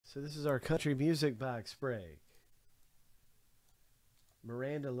So this is our country music box break.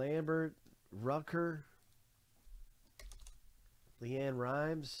 Miranda Lambert, Rucker, Leanne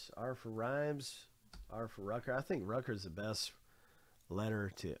Rhymes, R for Rhymes, R for Rucker. I think Rucker's the best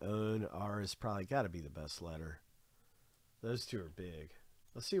letter to own. R has probably got to be the best letter. Those two are big.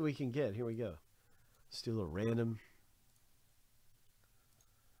 Let's see what we can get. Here we go. Let's do a little random.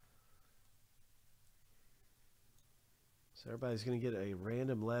 So everybody's going to get a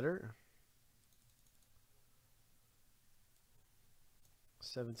random letter.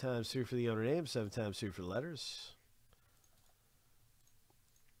 7 times through for the owner name, 7 times through for the letters.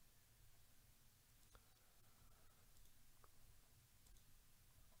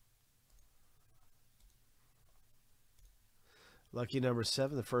 Lucky number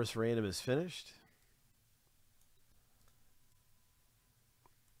 7, the first random is finished.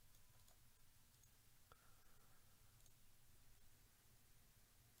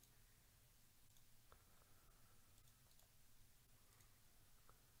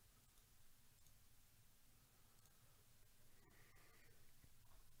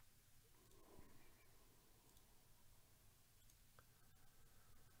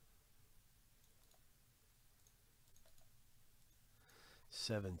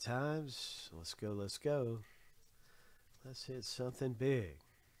 Seven times. Let's go, let's go. Let's hit something big.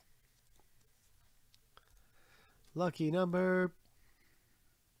 Lucky number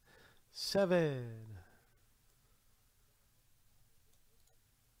 7.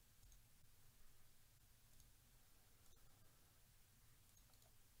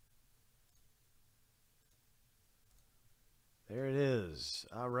 There it is.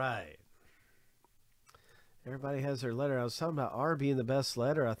 All right. Everybody has their letter. I was talking about R being the best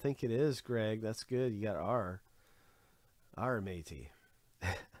letter. I think it is, Greg. That's good. You got R. R, matey.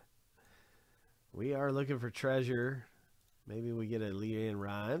 We are looking for treasure. Maybe we get a Leanne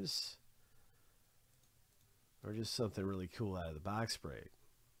Rhymes. Or just something really cool out of the box break.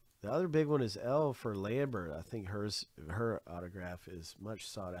 The other big one is L for Lambert. I think her autograph is much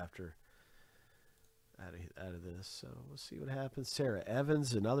sought after out of this. So we'll see what happens. Sarah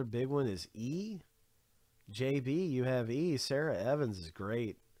Evans, another big one is E. JB, you have E. Sarah Evans is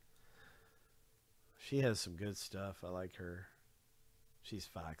great. She has some good stuff. I like her. She's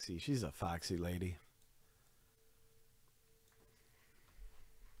foxy. She's a foxy lady.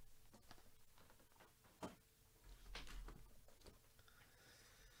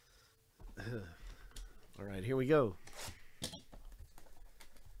 All right, here we go.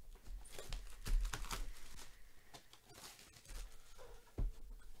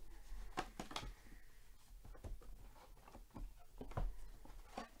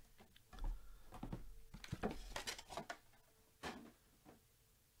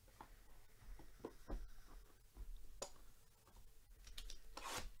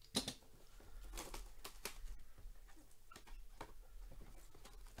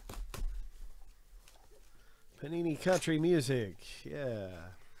 Panini Country Music. Yeah.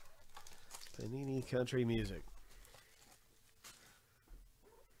 Panini Country Music.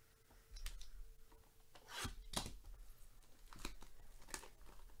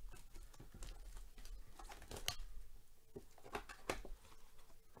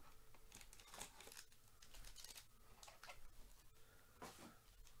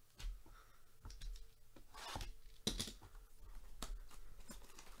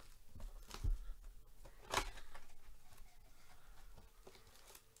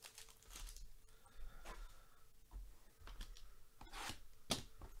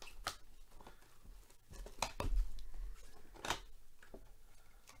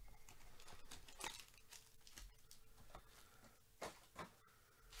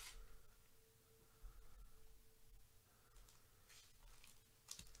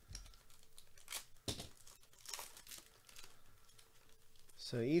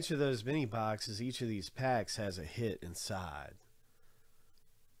 So each of those mini boxes, each of these packs has a hit inside.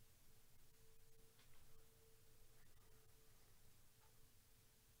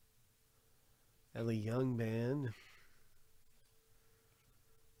 Ellie Young Band.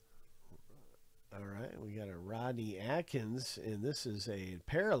 All right, we got a Rodney Atkins, and this is a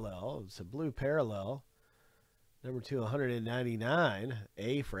parallel. It's a blue parallel. Number 299,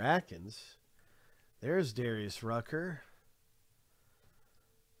 A for Atkins. There's Darius Rucker.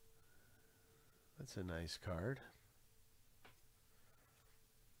 That's a nice card.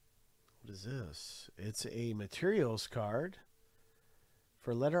 What is this? It's a materials card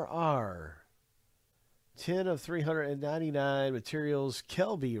for letter R. 10 of 399 materials.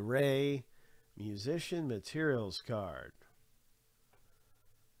 Kelby Ray, musician materials card.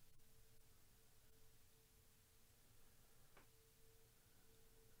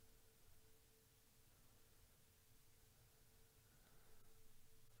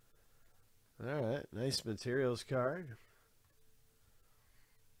 Nice materials card.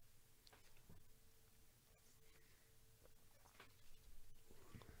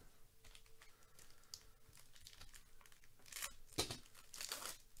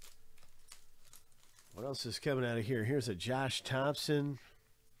 What else is coming out of here? Here's a Josh Thompson.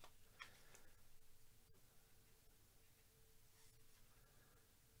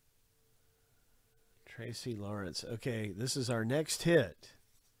 Tracy Lawrence. Okay, this is our next hit.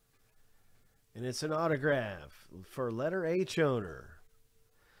 And it's an autograph for letter H owner.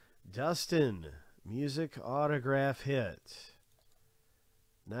 Dustin. Music autograph hit.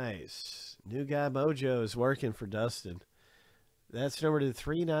 Nice. New Guy Mojo is working for Dustin. That's number to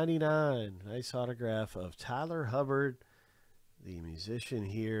 399. Nice autograph of Tyler Hubbard, the musician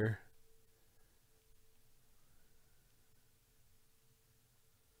here.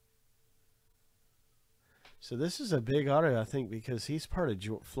 So this is a big auto, I think, because he's part of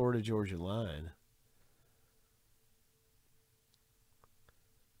Florida Georgia Line.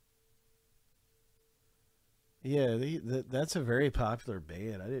 Yeah, that's a very popular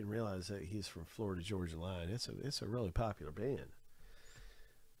band. I didn't realize that he's from Florida Georgia Line. It's a really popular band.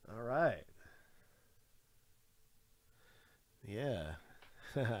 All right. Yeah.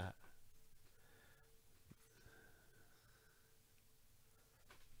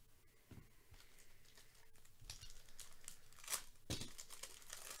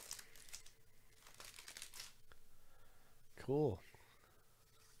 Cool.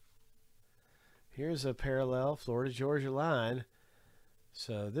 Here's a parallel Florida Georgia Line.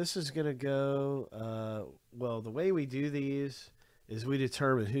 So this is going to go, well, the way we do these is we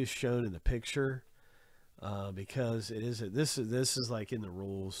determine who's shown in the picture, because it is this is like in the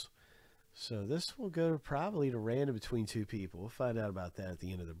rules. So this will go probably to random between two people. We'll find out about that at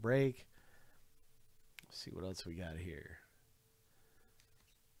the end of the break. Let's see what else we got here.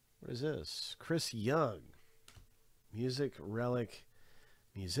 What is this? Chris Young. Music Relic.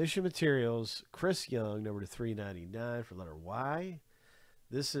 Musician Materials. Chris Young, number to 399 for letter Y.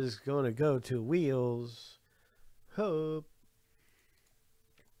 This is going to go to Wheels Hope.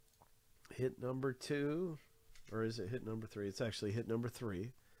 Hit number 2. Or is it hit number 3? It's actually hit number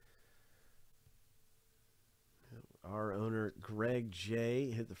 3. Our owner, Greg J.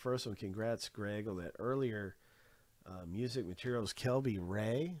 hit the first one. Congrats, Greg, on that earlier Music Materials. Kelby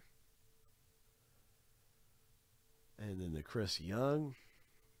Ray. And then the Chris Young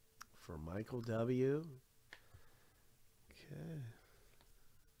for Michael W. Okay.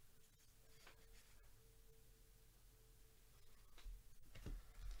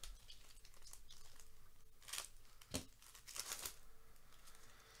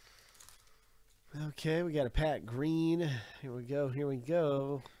 Okay, we got a Pat Green. Here we go. Here we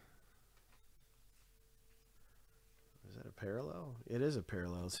go. Is that a parallel? It is a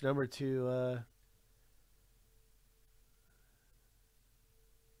parallel. It's number 2.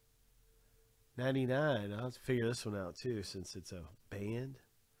 99. I'll have to figure this one out too, since it's a band.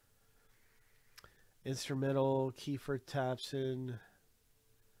 Instrumental, Kiefer Thompson.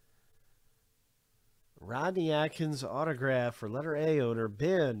 Rodney Atkins autograph for letter A owner,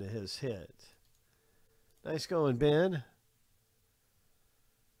 Ben, has hit. Nice going, Ben.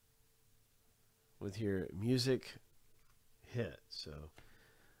 With your music hit. So,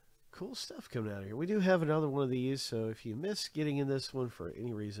 cool stuff coming out of here. We do have another one of these, so if you miss getting in this one for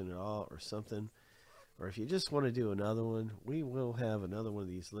any reason at all or something, or if you just want to do another one, we will have another one of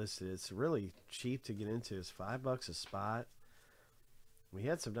these listed. It's really cheap to get into. It's $5 a spot. We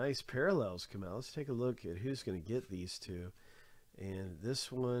had some nice parallels come out. Let's take a look at who's going to get these two. And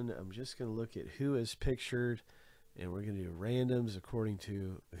this one, I'm just going to look at who is pictured, and we're going to do randoms according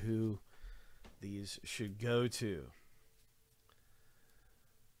to who these should go to.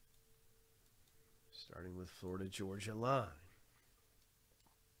 Starting with Florida Georgia Line.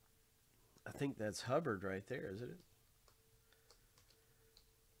 I think that's Hubbard right there, isn't it?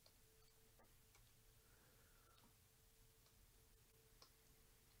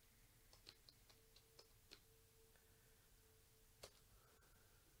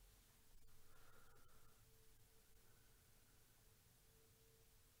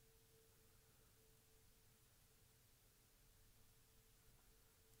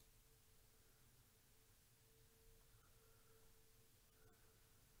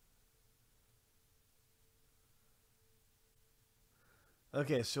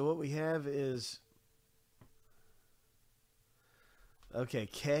 Okay, so what we have is, okay,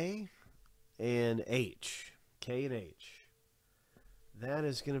 K and H. K and H. That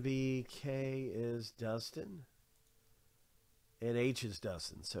is going to be, K is Dustin, and H is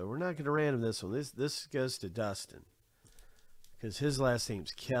Dustin. So we're not going to random this one. This goes to Dustin, because his last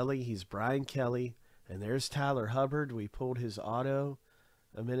name's Kelly. He's Brian Kelly. And there's Tyler Hubbard. We pulled his auto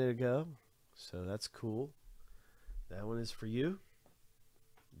a minute ago, so that's cool. That one is for you,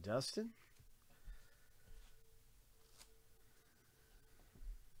 Dustin.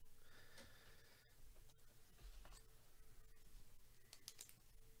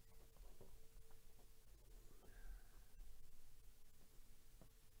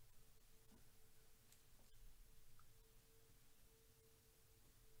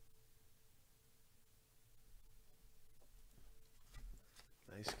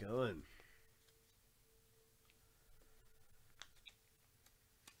 Nice going.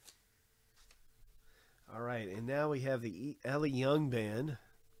 All right, and now we have the Ellie Young band.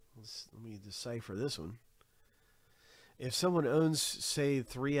 Let me decipher this one. If someone owns, say,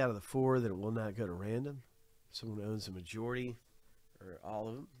 3 out of the 4, then it will not go to random. If someone owns a majority, or all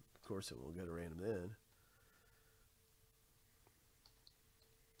of them, of course it will go to random then.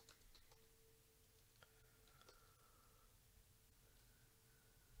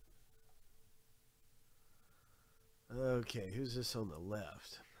 Okay, who's this on the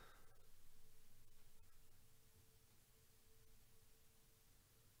left?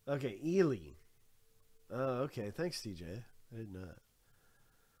 Okay, Ely. Oh, okay. Thanks, TJ. I did not.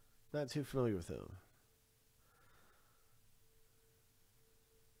 Not too familiar with him.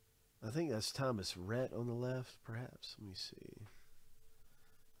 I think that's Thomas Rhett on the left, perhaps. Let me see.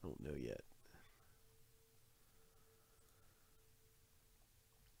 I don't know yet.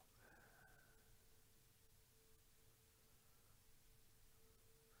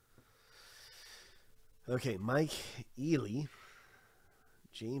 Okay, Mike Ely,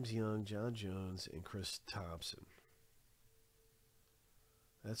 James Young, John Jones, and Chris Thompson.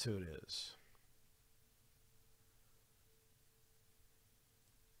 That's who it is.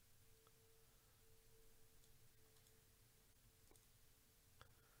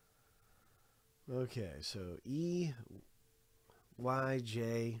 Okay, so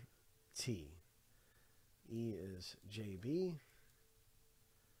EYJT. E is JB.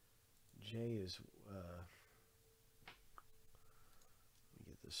 J is, let me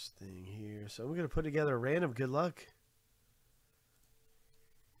get this thing here. So I'm going to put together a random. Good luck.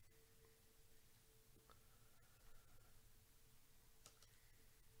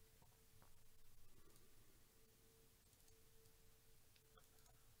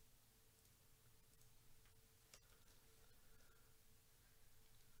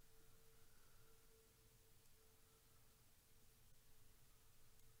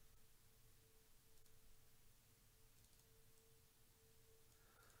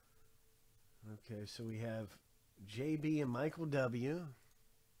 Okay, so we have JB and Michael W.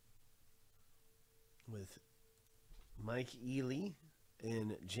 with Mike Ely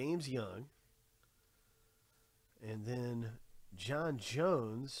and James Young. And then John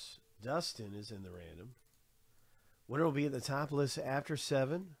Jones, Dustin is in the random. Winner will be at the top list after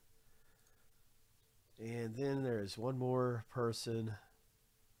 7. And then there's one more person,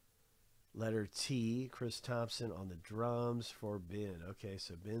 letter T, Chris Thompson on the drums for Ben. Okay,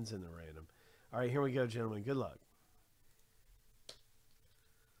 so Ben's in the random. All right, here we go, gentlemen. Good luck.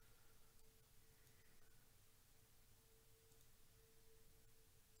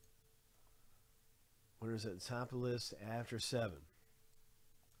 Winners at the top of the list after 7.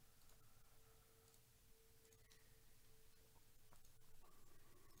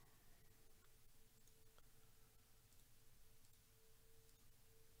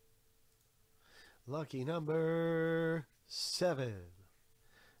 Lucky number 7.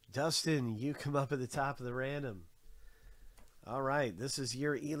 Dustin, you come up at the top of the random. All right, this is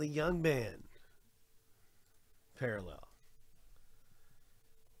your Ely Young band. Parallel.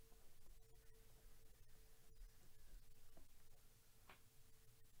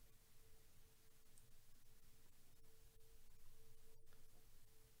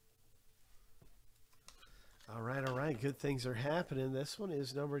 All right, all right. Good things are happening. This one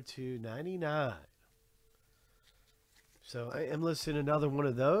is number 299. So I am listing another one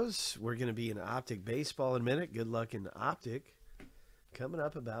of those. We're going to be in Optic Baseball in a minute. Good luck in Optic. Coming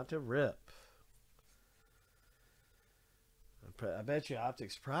up, about to rip. I bet you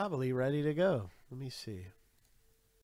Optic's probably ready to go. Let me see.